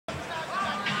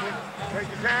Take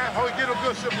your time. Hold, get a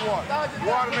good sip of water.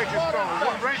 Water makes you strong.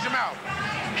 Range him out.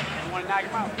 You want to knock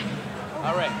him out?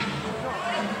 All right.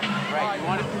 Right, you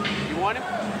want him? You want him?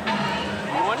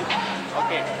 You want him?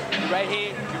 Okay. You right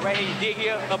here, you dig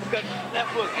here, uppercut,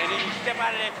 left hook, and then you step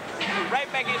out of there, you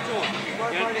right back into him.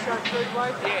 You understand?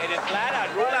 Yeah, and then slide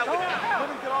out, roll out with him.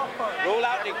 Roll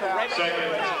out, then come right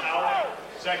back.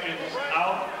 Seconds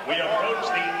out. We approach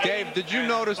the... Dave, did you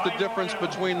notice the difference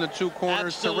between the two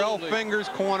corners? Terrell Finger's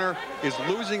corner is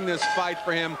losing this fight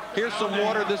for him. Here's some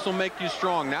water. This will make you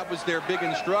strong. That was their big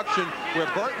instruction, where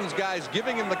Burton's guys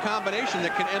giving him the combination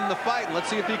that can end the fight. Let's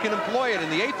see if he can employ it in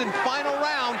the 8th and final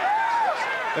round.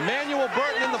 Emanuel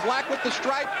Burton in the black with the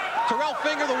stripe. Terrell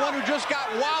Finger, the one who just got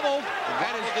wobbled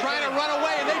and is trying to run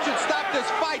away, and they should stop this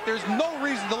fight. There's no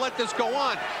reason to let this go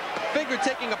on. Finger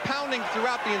taking a pounding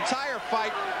throughout the entire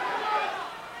fight.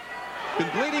 Been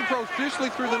bleeding profusely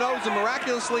through the nose and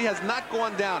miraculously has not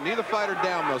gone down. Neither fighter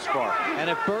down thus far. And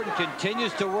if Burton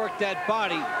continues to work that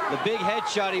body, the big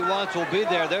headshot he wants will be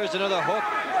there. There's another hook.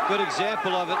 Good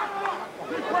example of it.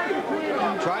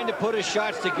 Trying to put his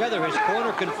shots together. His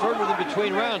corner confirmed with him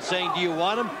between rounds, saying, do you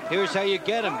want him? Here's how you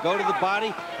get him. Go to the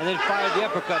body and then fire the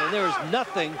uppercut. And there is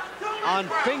nothing on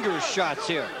Finger's shots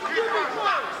here.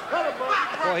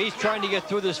 Boy, he's trying to get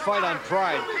through this fight on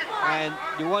pride. And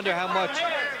you wonder how much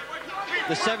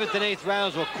the 7th and 8th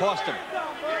rounds will cost him.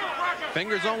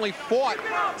 Finger's only fought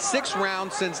 6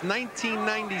 rounds since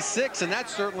 1996, and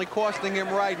that's certainly costing him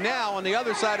right now. On the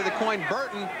other side of the coin,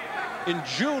 Burton in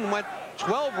June went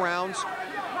 12 rounds,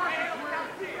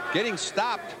 getting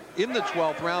stopped in the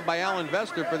 12th round by Allan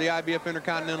Vester for the IBF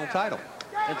Intercontinental title.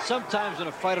 And sometimes when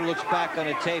a fighter looks back on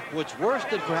a tape, what's worse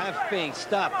than perhaps being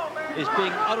stopped is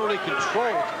being utterly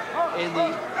controlled in the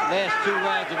last 2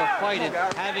 rounds of a fight and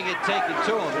having it taken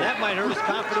to him. And that might hurt his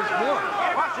confidence more.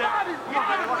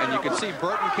 And you can see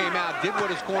Burton came out, did what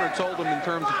his corner told him in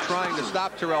terms of trying to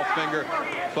stop Terrell Finger.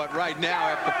 But right now,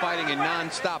 after fighting a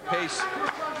non-stop pace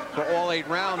for all 8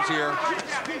 rounds here,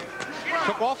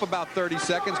 took off about 30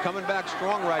 seconds, coming back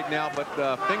strong right now, but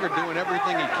Finger doing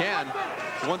everything he can.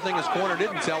 One thing his corner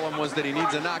didn't tell him was that he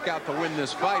needs a knockout to win this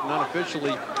fight, and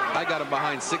unofficially, I got him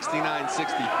behind 69-64,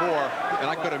 and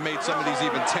I could have made some of these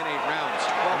even 10-8 rounds.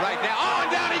 Well, right now, oh,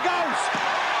 and down he goes!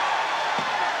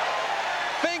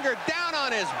 Finger down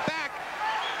on his back.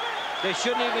 They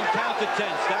shouldn't even count to 10.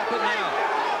 Stop it now.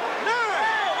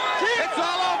 It's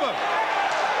all over.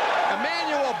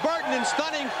 Emanuel Burton in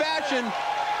stunning fashion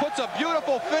puts a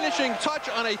beautiful finishing touch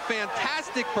on a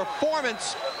fantastic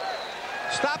performance,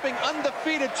 stopping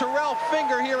undefeated Terrell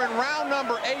Finger here in round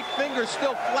number 8. Finger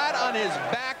still flat on his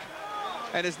back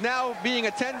and is now being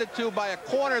attended to by a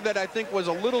corner that I think was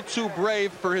a little too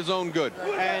brave for his own good.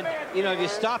 And, you know, if you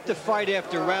stop the fight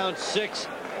after round 6,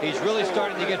 he's really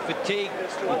starting to get fatigued.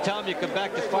 You tell him you come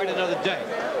back to fight another day.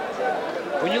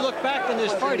 When you look back on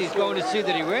this fight, he's going to see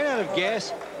that he ran out of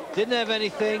gas, didn't have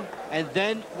anything, and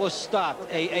then was stopped.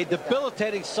 A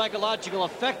debilitating psychological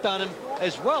effect on him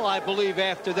as well, I believe,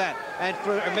 after that. And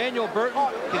for Emanuel Burton,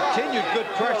 continued good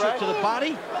pressure to the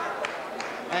body,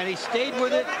 and he stayed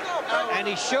with it, and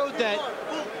he showed that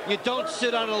you don't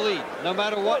sit on a lead. No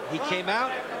matter what, he came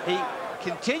out, he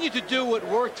continued to do what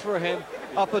worked for him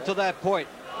up until that point.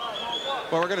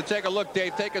 Well, we're going to take a look,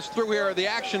 Dave. Take us through here the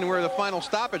action where the final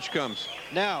stoppage comes.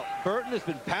 Now, Burton has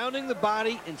been pounding the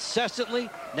body incessantly.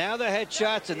 Now the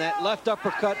headshots, and that left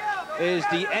uppercut is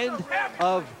the end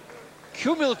of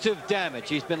cumulative damage.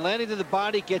 He's been landing to the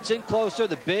body, gets in closer,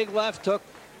 the big left hook.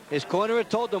 His corner had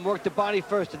told him work the body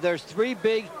first. And there's 3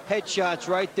 big headshots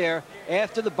right there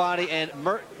after the body, and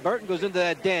Burton goes into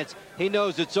that dance. He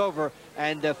knows it's over,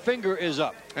 and Finger is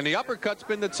up. And the uppercut's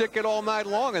been the ticket all night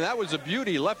long, and that was a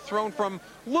beauty. Left thrown from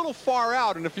a little far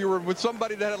out, and if you were with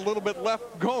somebody that had a little bit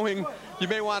left going, you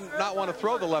may not want to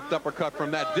throw the left uppercut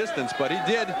from that distance, but he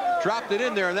did, dropped it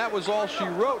in there, and that was all she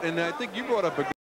wrote. And I think you brought up a